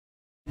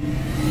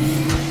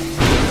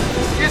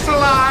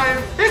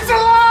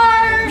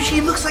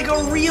like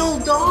a real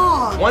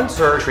dog. Once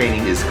her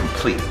training is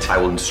complete, I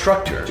will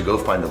instruct her to go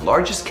find the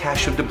largest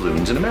cache of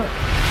doubloons in America.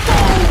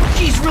 Oh,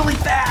 she's really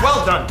fast.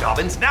 Well done,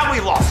 Dobbins. Now we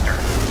lost her.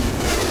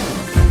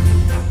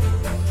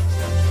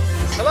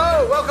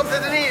 Hello, welcome to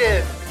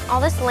Dunedin.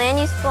 All this land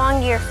used to belong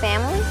to your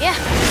family? Yeah.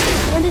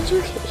 When did you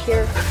get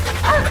here?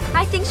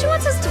 I think she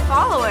wants us to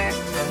follow her.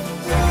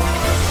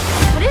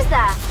 What is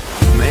that?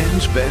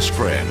 Man's best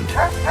friend.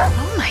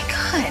 Oh my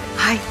God.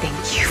 I think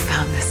you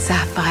found the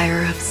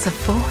sapphire of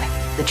Savoy,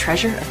 the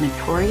treasure of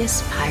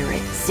notorious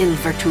pirate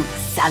Silvertooth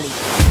Sally.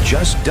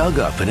 Just dug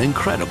up an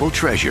incredible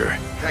treasure.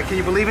 Can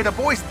you believe it? A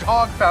boy's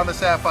dog found the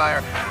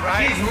sapphire,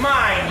 right? She's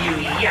mine, you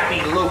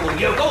yappy local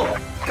yokel.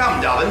 Come,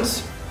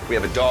 Dobbins. We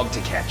have a dog to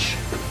catch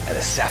and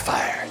a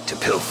sapphire to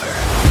pilfer.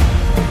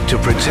 To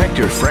protect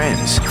her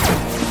friends,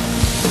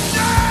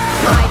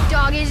 My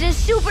dog is a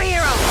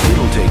superhero.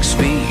 it'll take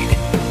speed,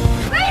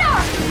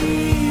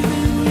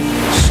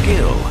 R.A.D.A.R.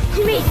 skill,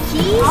 You made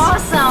keys?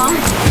 Awesome.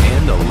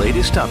 and the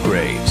latest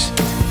upgrades.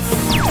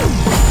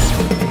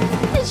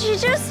 Did she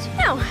just?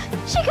 No,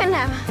 she couldn't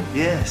have.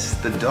 Yes,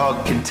 the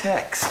dog can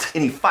text.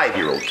 Any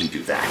 5-year-old can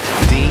do that.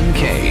 Dean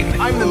Cain,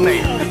 I'm the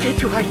mayor.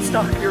 Get you right,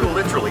 Star. You're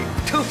literally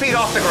 2 feet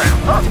off the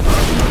ground.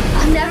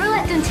 I'll never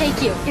let them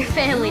take you. You're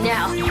family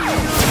now.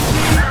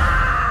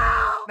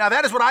 Now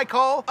that is what I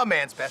call a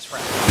man's best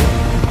friend.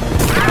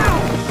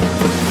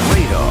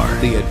 R.A.D.A.R,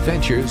 The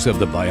Adventures of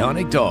the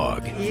Bionic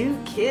Dog. You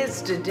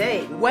kids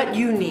today, what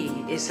you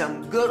need is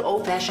some good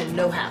old-fashioned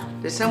know-how.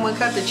 Did someone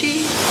cut the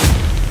cheese?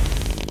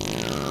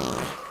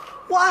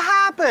 What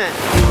happened?